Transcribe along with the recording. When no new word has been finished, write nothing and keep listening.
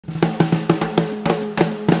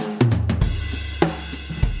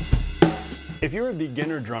If you're a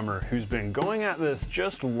beginner drummer who's been going at this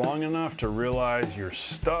just long enough to realize you're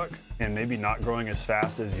stuck and maybe not growing as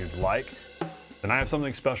fast as you'd like, then I have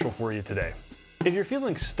something special for you today. If you're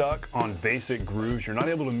feeling stuck on basic grooves, you're not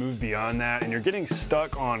able to move beyond that, and you're getting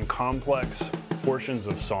stuck on complex portions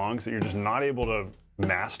of songs that you're just not able to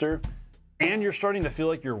master, and you're starting to feel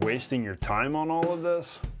like you're wasting your time on all of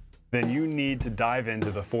this, then you need to dive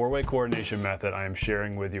into the four-way coordination method I am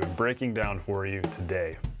sharing with you and breaking down for you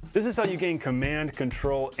today. This is how you gain command,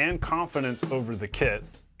 control, and confidence over the kit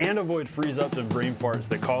and avoid freeze-ups and brain farts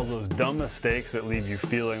that cause those dumb mistakes that leave you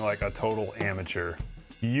feeling like a total amateur.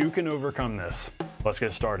 You can overcome this. Let's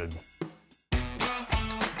get started.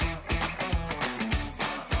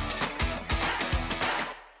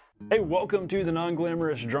 Hey, welcome to The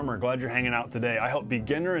Non-Glamorous Drummer. Glad you're hanging out today. I help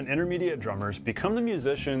beginner and intermediate drummers become the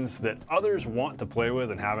musicians that others want to play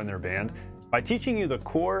with and have in their band by teaching you the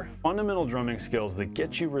core, fundamental drumming skills that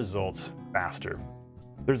get you results faster.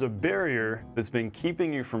 There's a barrier that's been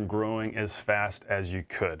keeping you from growing as fast as you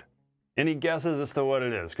could. Any guesses as to what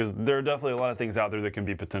it is? Because there are definitely a lot of things out there that can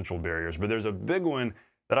be potential barriers, but there's a big one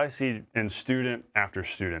that I see in student after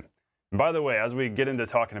student. And by the way, as we get into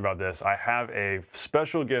talking about this, I have a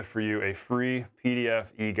special gift for you, a free PDF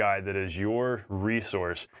e-guide that is your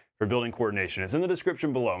resource for building coordination. It's in the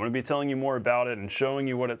description below. I'm going to be telling you more about it and showing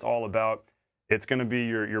you what it's all about. It's going to be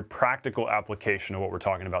your practical application of what we're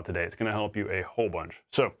talking about today. It's going to help you a whole bunch.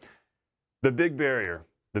 So the big barrier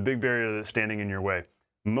that's standing in your way.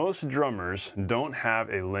 Most drummers don't have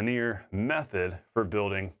a linear method for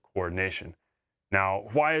building coordination. Now,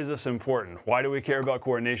 why is this important? Why do we care about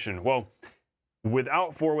coordination? Well,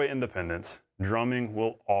 without four-way independence, drumming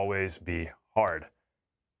will always be hard.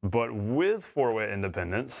 But with four-way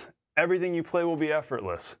independence, everything you play will be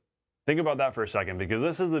effortless. Think about that for a second, because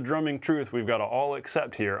this is the drumming truth we've got to all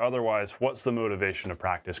accept here. Otherwise, what's the motivation to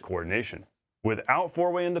practice coordination? Without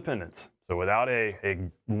four-way independence, so without a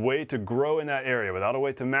way to grow in that area, without a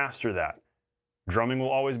way to master that, drumming will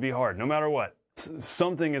always be hard, no matter what.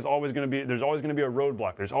 Something is always going to be, there's always going to be a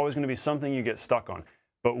roadblock. There's always going to be something you get stuck on.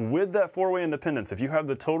 But with that four-way independence, if you have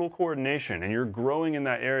the total coordination and you're growing in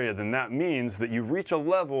that area, then that means that you reach a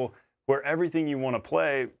level where everything you want to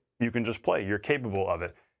play, you can just play. You're capable of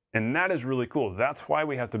it. And that is really cool. That's why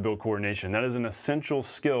we have to build coordination. That is an essential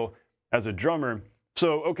skill as a drummer.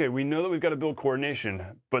 So, okay, we know that we've got to build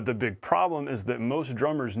coordination, but the big problem is that most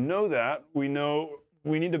drummers know that. We know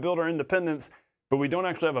we need to build our independence, but we don't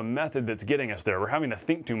actually have a method that's getting us there. We're having to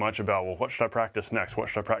think too much about, well, what should I practice next? What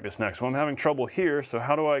should I practice next? Well, I'm having trouble here, so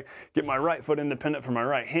how do I get my right foot independent from my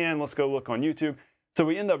right hand? Let's go look on YouTube. So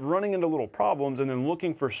we end up running into little problems and then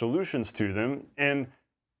looking for solutions to them, and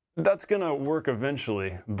that's going to work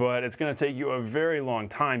eventually, but it's going to take you a very long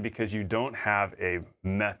time because you don't have a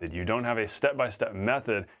method. You don't have a step-by-step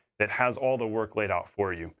method that has all the work laid out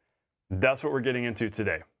for you. That's what we're getting into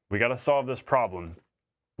today. We got to solve this problem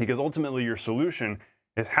because ultimately your solution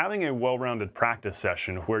is having a well-rounded practice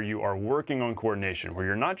session where you are working on coordination, where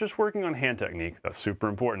you're not just working on hand technique. That's super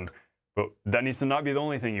important, but that needs to not be the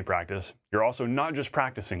only thing you practice. You're also not just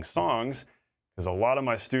practicing songs, because a lot of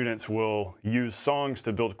my students will use songs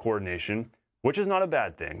to build coordination, which is not a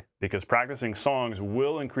bad thing, because practicing songs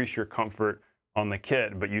will increase your comfort on the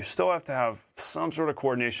kit, but you still have to have some sort of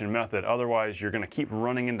coordination method. Otherwise, you're going to keep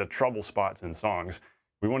running into trouble spots in songs.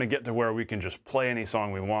 We want to get to where we can just play any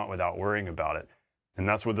song we want without worrying about it. And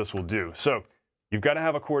that's what this will do. So you've got to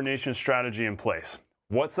have a coordination strategy in place.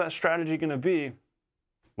 What's that strategy going to be?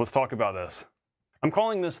 Let's talk about this. I'm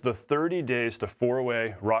calling this the 30 days to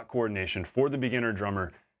four-way rock coordination for the beginner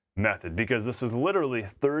drummer method, because this is literally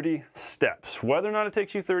 30 steps. Whether or not it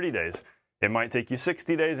takes you 30 days, it might take you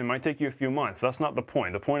 60 days, it might take you a few months. That's not the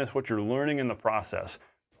point. The point is what you're learning in the process.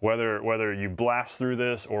 Whether you blast through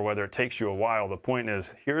this or whether it takes you a while, the point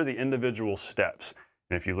is here are the individual steps.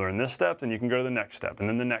 And if you learn this step, then you can go to the next step and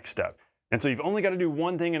then the next step. And so you've only got to do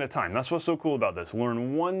one thing at a time. That's what's so cool about this.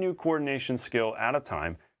 Learn one new coordination skill at a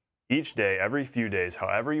time, each day, every few days,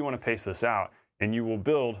 however you want to pace this out, and you will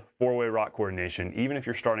build four-way rock coordination, even if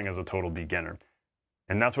you're starting as a total beginner.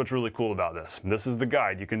 And that's what's really cool about this. This is the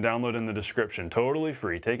guide you can download in the description, totally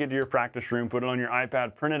free. Take it to your practice room, put it on your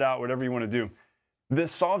iPad, print it out, whatever you want to do.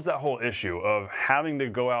 This solves that whole issue of having to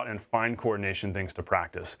go out and find coordination things to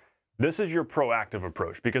practice. This is your proactive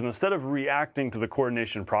approach, because instead of reacting to the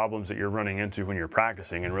coordination problems that you're running into when you're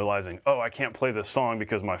practicing and realizing, oh, I can't play this song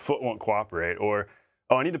because my foot won't cooperate, or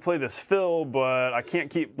oh, I need to play this fill, but I can't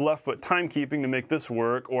keep left foot timekeeping to make this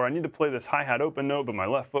work, or I need to play this hi-hat open note, but my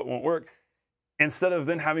left foot won't work. Instead of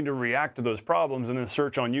then having to react to those problems and then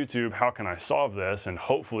search on YouTube, how can I solve this? And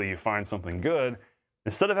hopefully you find something good.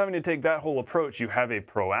 Instead of having to take that whole approach, you have a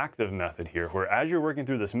proactive method here, where as you're working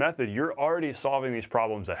through this method, you're already solving these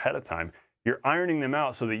problems ahead of time. You're ironing them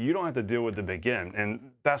out so that you don't have to deal with them again.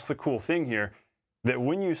 And that's the cool thing here, that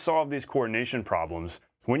when you solve these coordination problems,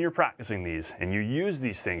 when you're practicing these and you use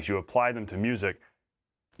these things, you apply them to music,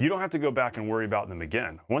 you don't have to go back and worry about them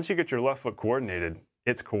again. Once you get your left foot coordinated,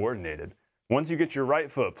 it's coordinated. Once you get your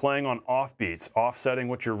right foot playing on off beats, offsetting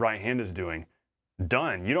what your right hand is doing,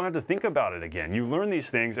 done. You don't have to think about it again. You learn these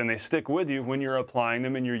things and they stick with you when you're applying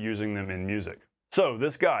them and you're using them in music. So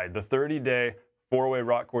this guide, the 30-day 4-way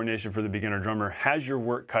rock coordination for the beginner drummer, has your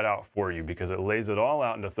work cut out for you because it lays it all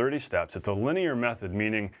out into 30 steps. It's a linear method,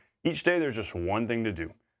 meaning each day there's just one thing to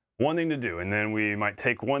do. One thing to do, and then we might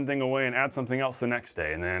take one thing away and add something else the next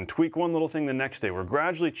day, and then tweak one little thing the next day. We're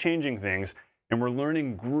gradually changing things, and we're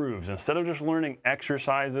learning grooves instead of just learning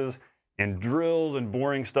exercises and drills and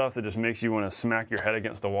boring stuff that just makes you want to smack your head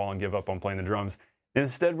against the wall and give up on playing the drums.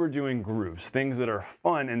 Instead, we're doing grooves, things that are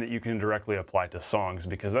fun and that you can directly apply to songs,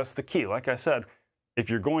 because that's the key. Like I said, if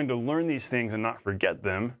you're going to learn these things and not forget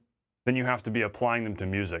them, then you have to be applying them to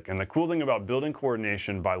music. And the cool thing about building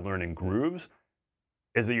coordination by learning grooves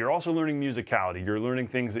is that you're also learning musicality. You're learning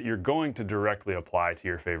things that you're going to directly apply to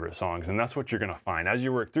your favorite songs. And that's what you're going to find. As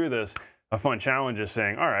you work through this, a fun challenge is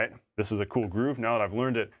saying, all right, this is a cool groove. Now that I've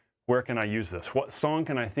learned it, where can I use this? What song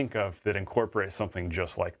can I think of that incorporates something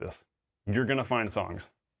just like this? You're going to find songs.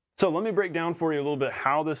 So let me break down for you a little bit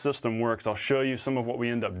how this system works. I'll show you some of what we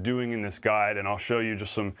end up doing in this guide, and I'll show you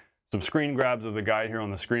just some screen grabs of the guide here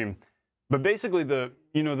on the screen. But basically, the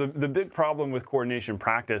big problem with coordination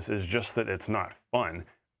practice is just that it's not fun.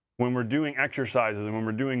 When we're doing exercises and when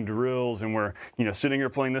we're doing drills and we're sitting here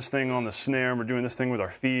playing this thing on the snare and we're doing this thing with our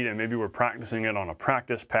feet and maybe we're practicing it on a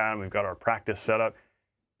practice pad and we've got our practice set up,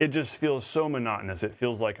 it just feels so monotonous. It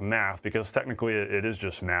feels like math, because technically it is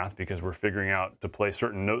just math, because we're figuring out to play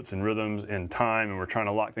certain notes and rhythms in time and we're trying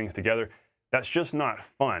to lock things together. That's just not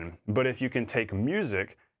fun. But if you can take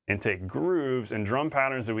music and take grooves and drum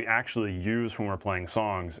patterns that we actually use when we're playing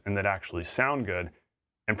songs and that actually sound good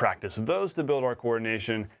and practice those to build our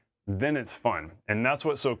coordination, then it's fun. And that's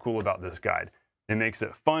what's so cool about this guide. It makes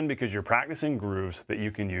it fun because you're practicing grooves that you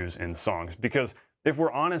can use in songs. Because if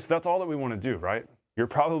we're honest, that's all that we want to do, right? You're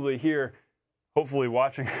probably here, hopefully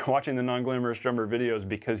watching the Non-Glamorous Drummer videos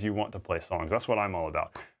because you want to play songs. That's what I'm all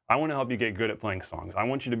about. I want to help you get good at playing songs. I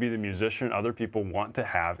want you to be the musician other people want to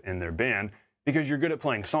have in their band because you're good at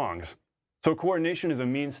playing songs. So coordination is a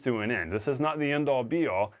means to an end. This is not the end-all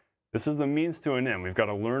be-all. This is the means to an end. We've got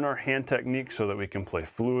to learn our hand technique so that we can play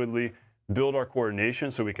fluidly, build our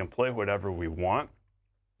coordination so we can play whatever we want,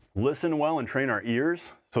 listen well and train our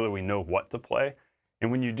ears so that we know what to play. And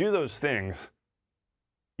when you do those things,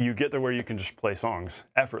 you get to where you can just play songs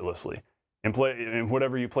effortlessly and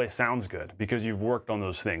whatever you play sounds good because you've worked on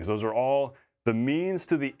those things. Those are all the means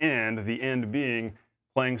to the end being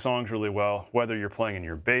playing songs really well, whether you're playing in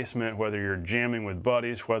your basement, whether you're jamming with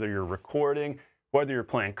buddies, whether you're recording, whether you're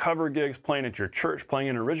playing cover gigs, playing at your church, playing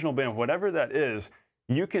in an original band, whatever that is,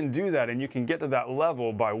 you can do that and you can get to that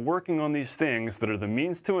level by working on these things that are the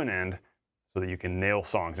means to an end so that you can nail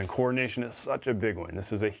songs. And coordination is such a big one.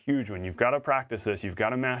 This is a huge one. You've got to practice this. You've got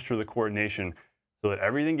to master the coordination so that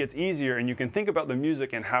everything gets easier and you can think about the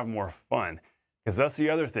music and have more fun. Because that's the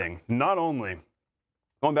other thing. Not only,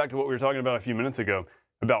 going back to what we were talking about a few minutes ago,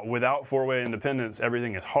 about without four-way independence,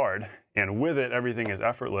 everything is hard, and with it, everything is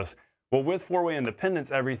effortless. Well, with four-way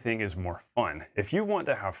independence, everything is more fun. If you want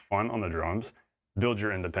to have fun on the drums, build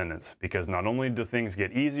your independence, because not only do things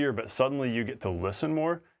get easier, but suddenly you get to listen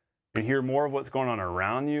more and hear more of what's going on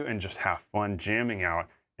around you and just have fun jamming out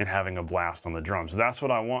and having a blast on the drums. That's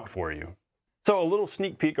what I want for you. So a little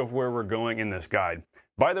sneak peek of where we're going in this guide.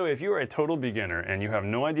 By the way, if you are a total beginner and you have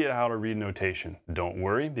no idea how to read notation, don't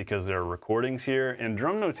worry, because there are recordings here, and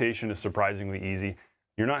drum notation is surprisingly easy.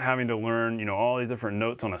 You're not having to learn, all these different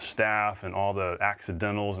notes on a staff and all the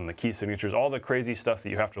accidentals and the key signatures, all the crazy stuff that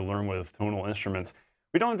you have to learn with tonal instruments.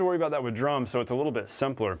 We don't have to worry about that with drums, so it's a little bit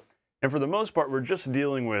simpler. And for the most part, we're just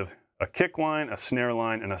dealing with a kick line, a snare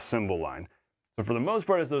line, and a cymbal line. So for the most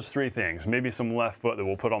part, it's those three things, maybe some left foot that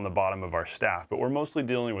we'll put on the bottom of our staff, but we're mostly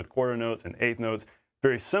dealing with quarter notes and eighth notes,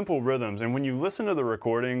 very simple rhythms. And when you listen to the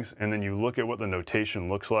recordings and then you look at what the notation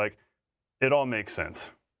looks like, it all makes sense.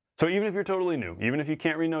 So even if you're totally new, even if you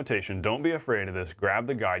can't read notation, don't be afraid of this. Grab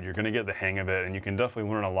the guide. You're going to get the hang of it, and you can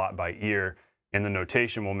definitely learn a lot by ear, and the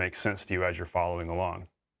notation will make sense to you as you're following along.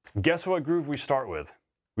 Guess what groove we start with?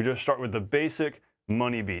 We just start with the basic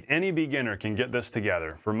money beat. Any beginner can get this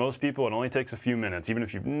together. For most people, it only takes a few minutes, even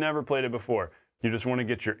if you've never played it before. you just want to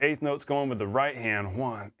get your eighth notes going with the right hand.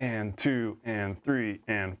 1 and 2 and 3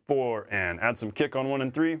 and 4, and add some kick on 1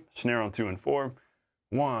 and 3, snare on 2 and 4.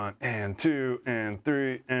 1 and 2 and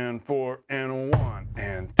 3 and 4 and 1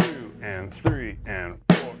 and 2 and 3 and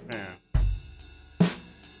 4 and.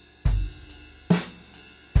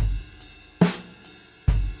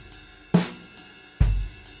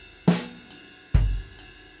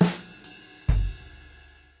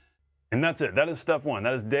 And that's it. That is step one.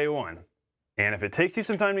 That is day one. And if it takes you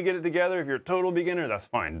some time to get it together, if you're a total beginner, that's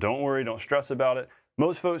fine. Don't worry. Don't stress about it.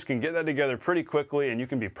 Most folks can get that together pretty quickly, and you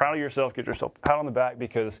can be proud of yourself. Get yourself a pat on the back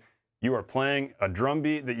because you are playing a drum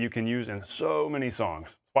beat that you can use in so many songs.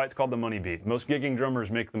 That's why it's called the money beat. Most gigging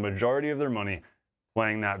drummers make the majority of their money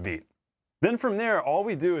playing that beat. Then from there, all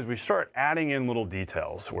we do is we start adding in little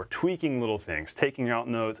details. We're tweaking little things, taking out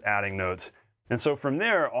notes, adding notes. And so from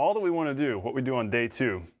there, all that we want to do, what we do on day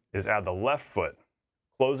 2, is add the left foot,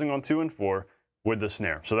 closing on 2 and 4 with the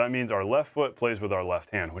snare. So that means our left foot plays with our left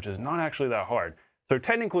hand, which is not actually that hard. So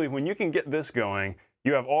technically, when you can get this going,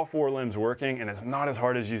 you have all 4 limbs working, and it's not as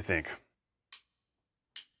hard as you think.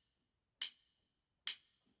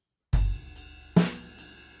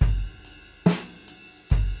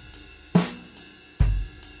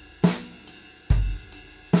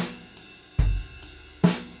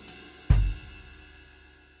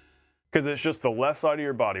 Because it's just the left side of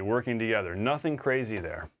your body working together. Nothing crazy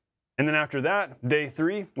there. And then after that, day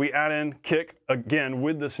 3, we add in kick again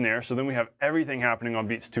with the snare. So then we have everything happening on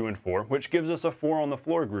beats 2 and 4, which gives us a 4 on the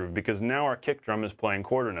floor groove because now our kick drum is playing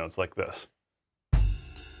quarter notes like this.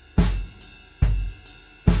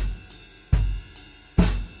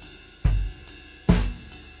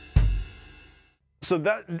 So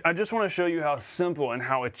that, I just want to show you how simple and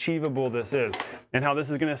how achievable this is, and how this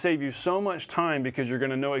is going to save you so much time because you're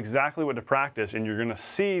going to know exactly what to practice, and you're going to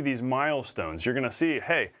see these milestones. You're going to see,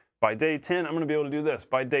 hey, by day 10, I'm going to be able to do this.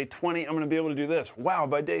 By day 20, I'm going to be able to do this. Wow,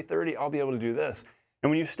 by day 30, I'll be able to do this. And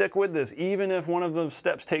when you stick with this, even if one of those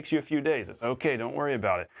steps takes you a few days, it's okay, don't worry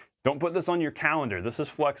about it. Don't put this on your calendar. This is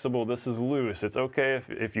flexible, this is loose. It's okay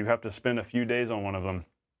if you have to spend a few days on one of them.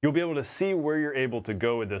 You'll be able to see where you're able to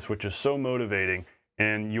go with this, which is so motivating.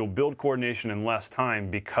 And you'll build coordination in less time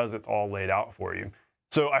because it's all laid out for you.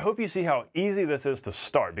 So I hope you see how easy this is to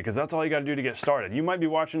start, because that's all you got to do to get started. You might be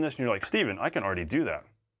watching this and you're like, Steven, I can already do that.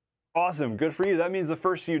 Awesome, good for you. That means the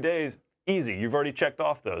first few days, easy. You've already checked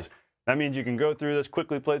off those. That means you can go through this,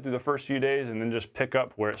 quickly play through the first few days, and then just pick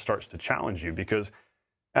up where it starts to challenge you. Because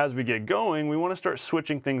as we get going, we want to start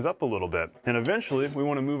switching things up a little bit. And eventually, we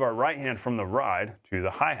want to move our right hand from the ride to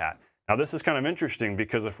the hi-hat. Now this is kind of interesting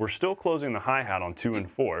because if we're still closing the hi-hat on 2 and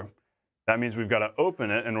 4, that means we've got to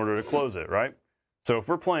open it in order to close it, right? So if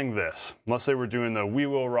we're playing this, let's say we're doing the We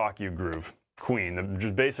Will Rock You groove, Queen, the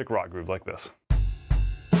just basic rock groove like this.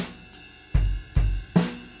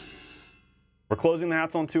 We're closing the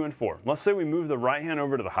hats on 2 and 4. Let's say we move the right hand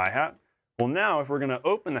over to the hi-hat. Well now if we're going to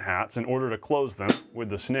open the hats in order to close them with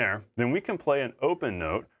the snare, then we can play an open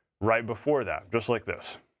note right before that, just like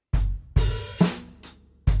this.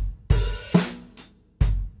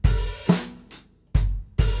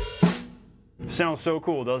 Sounds so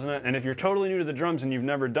cool, doesn't it? And if you're totally new to the drums and you've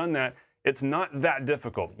never done that, it's not that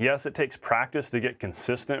difficult. Yes, it takes practice to get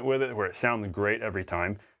consistent with it where it sounds great every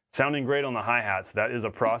time. Sounding great on the hi-hats, that is a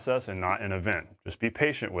process and not an event. Just be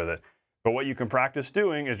patient with it. But what you can practice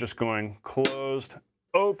doing is just going closed,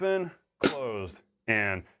 open, closed,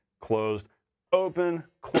 and closed, open,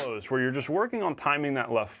 closed, where you're just working on timing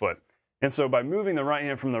that left foot. And so by moving the right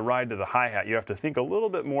hand from the ride to the hi-hat, you have to think a little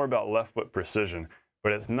bit more about left foot precision.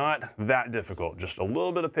 But it's not that difficult. Just a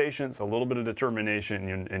little bit of patience, a little bit of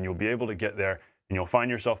determination, and you'll be able to get there. And you'll find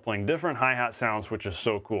yourself playing different hi-hat sounds, which is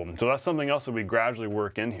so cool. So that's something else that we gradually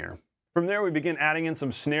work in here. From there, we begin adding in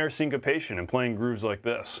some snare syncopation and playing grooves like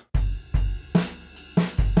this.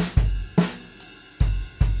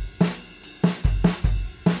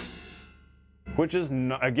 Which is,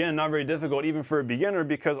 again, not very difficult even for a beginner,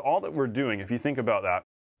 because all that we're doing, if you think about that,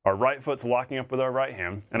 our right foot's locking up with our right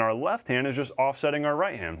hand, and our left hand is just offsetting our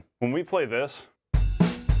right hand. When we play this,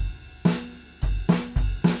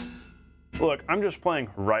 look, I'm just playing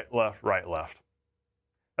right, left, right, left.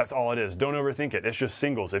 That's all it is. Don't overthink it. It's just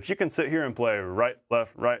singles. If you can sit here and play right,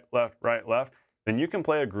 left, right, left, right, left, then you can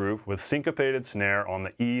play a groove with syncopated snare on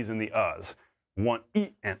the E's and the U's. 1 E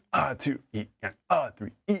and 2 E and 3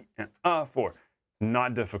 E and 4.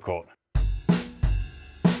 Not difficult.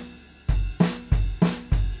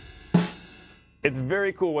 It's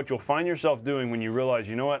very cool what you'll find yourself doing when you realize,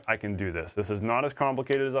 you know what, I can do this. This is not as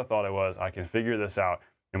complicated as I thought it was. I can figure this out.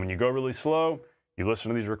 And when you go really slow, you listen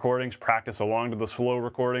to these recordings, practice along to the slow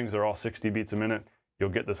recordings. They're all 60 beats a minute. you'll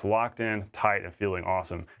get this locked in, tight, and feeling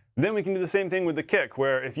awesome. Then we can do the same thing with the kick,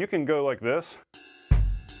 where if you can go like this,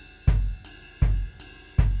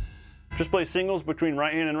 just play singles between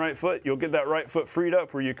right hand and right foot, you'll get that right foot freed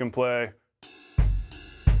up where you can play.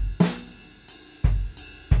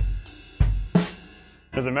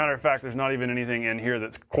 As a matter of fact, there's not even anything in here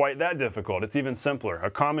that's quite that difficult. It's even simpler.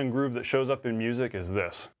 A common groove that shows up in music is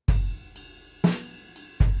this.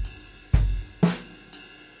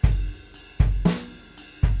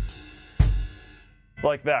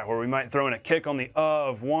 Like that, where we might throw in a kick on the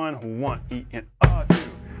of one, E and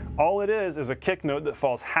two. All it is a kick note that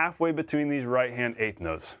falls halfway between these right hand eighth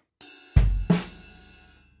notes.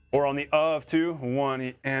 Or on the of two, one,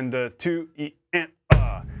 E and two, E and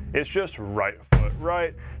It's just right foot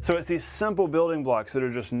right. So it's these simple building blocks that are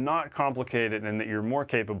just not complicated and that you're more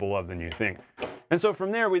capable of than you think. And so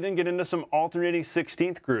from there, we then get into some alternating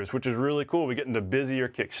 16th grooves, which is really cool. We get into busier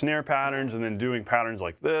kick snare patterns and then doing patterns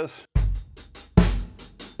like this.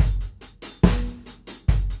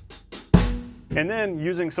 And then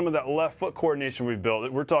using some of that left foot coordination we've built,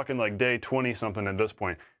 we're talking like day 20 something at this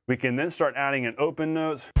point. We can then start adding in open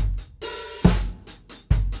notes.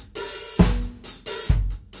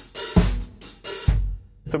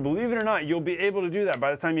 So believe it or not, you'll be able to do that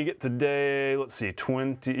by the time you get to day, let's see,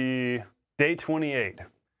 day 28.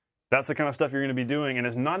 That's the kind of stuff you're gonna be doing, and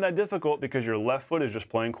it's not that difficult because your left foot is just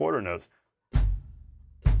playing quarter notes.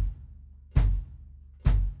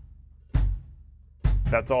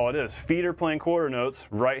 That's all it is. Feet are playing quarter notes,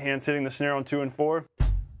 right hand hitting the snare on 2 and 4.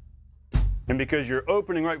 And because you're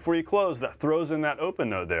opening right before you close, that throws in that open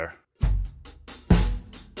note there.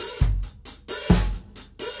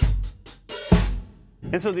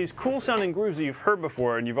 And so these cool sounding grooves that you've heard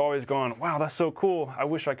before and you've always gone, wow, that's so cool, I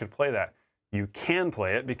wish I could play that. You can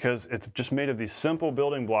play it because it's just made of these simple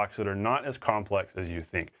building blocks that are not as complex as you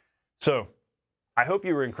think. So I hope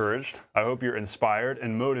you were encouraged. I hope you're inspired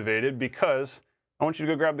and motivated because I want you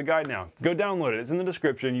to go grab the guide now. Go download it. It's in the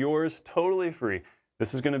description. Yours, totally free.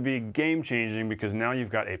 This is going to be game changing because now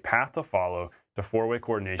you've got a path to follow to four-way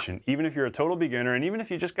coordination. Even if you're a total beginner and even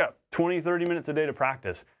if you just got 20, 30 minutes a day to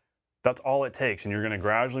practice, that's all it takes. And you're going to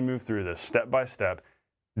gradually move through this step by step,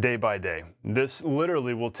 day by day. This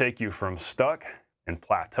literally will take you from stuck and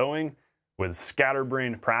plateauing with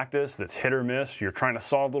scatterbrained practice that's hit or miss. You're trying to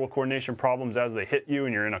solve little coordination problems as they hit you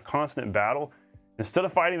and you're in a constant battle. Instead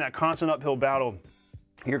of fighting that constant uphill battle,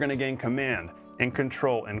 you're going to gain command and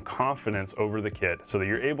control and confidence over the kit so that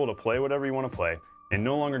you're able to play whatever you want to play and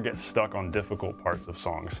no longer get stuck on difficult parts of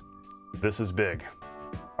songs. This is big.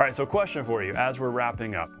 All right, so question for you as we're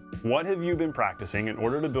wrapping up. What have you been practicing in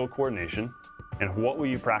order to build coordination, and what will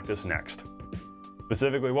you practice next?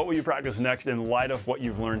 Specifically, what will you practice next in light of what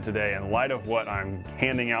you've learned today, in light of what I'm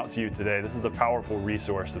handing out to you today? This is a powerful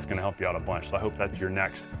resource that's going to help you out a bunch, so I hope that's your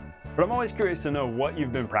next. But I'm always curious to know what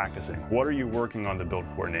you've been practicing. What are you working on to build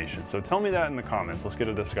coordination? So tell me that in the comments. Let's get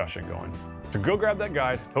a discussion going. So go grab that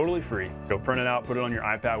guide, totally free. Go print it out, put it on your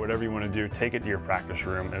iPad, whatever you want to do. Take it to your practice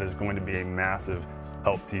room. It is going to be a massive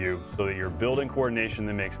help to you so that you're building coordination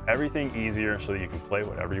that makes everything easier so that you can play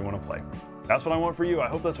whatever you want to play. That's what I want for you. I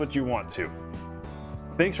hope that's what you want too.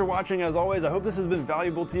 Thanks for watching as always. I hope this has been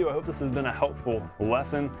valuable to you. I hope this has been a helpful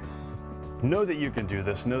lesson. Know that you can do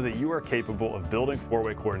this. Know that you are capable of building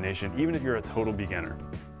four-way coordination, even if you're a total beginner.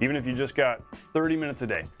 Even if you just got 30 minutes a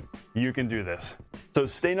day, you can do this. So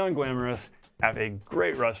stay non-glamorous. Have a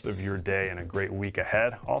great rest of your day and a great week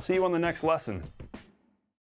ahead. I'll see you on the next lesson.